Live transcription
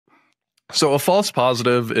So a false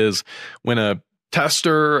positive is when a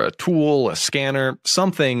tester, a tool, a scanner,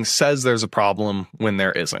 something says there's a problem when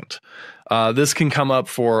there isn't. This can come up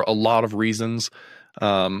for a lot of reasons.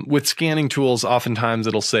 With scanning tools, oftentimes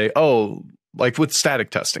it'll say, oh, like with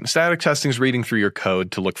static testing is reading through your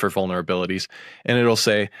code to look for vulnerabilities, and it'll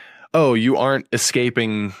say, oh, you aren't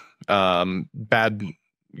escaping bad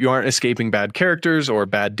characters or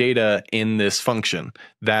bad data in this function.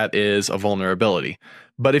 That is a vulnerability.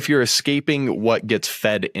 But if you're escaping what gets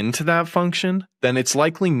fed into that function, then it's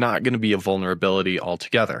likely not going to be a vulnerability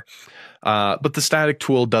altogether. But the static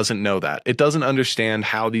tool doesn't know that. It doesn't understand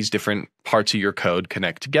how these different parts of your code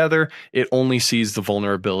connect together. It only sees the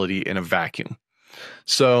vulnerability in a vacuum.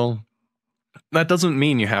 So that doesn't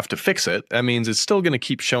mean you have to fix it. That means it's still going to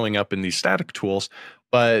keep showing up in these static tools,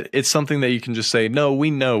 but it's something that you can just say, no,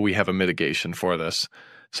 we know we have a mitigation for this.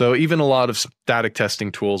 So even a lot of static testing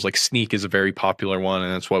tools like Sneak is a very popular one,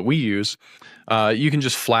 and that's what we use. You can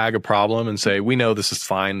just flag a problem and say, we know this is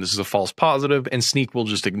fine, this is a false positive, and Sneak will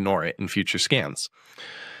just ignore it in future scans.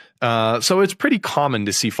 So it's pretty common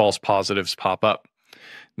to see false positives pop up.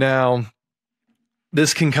 Now,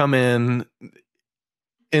 this can come in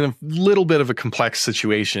a little bit of a complex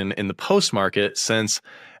situation in the post market, since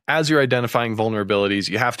as you're identifying vulnerabilities,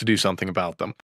 you have to do something about them.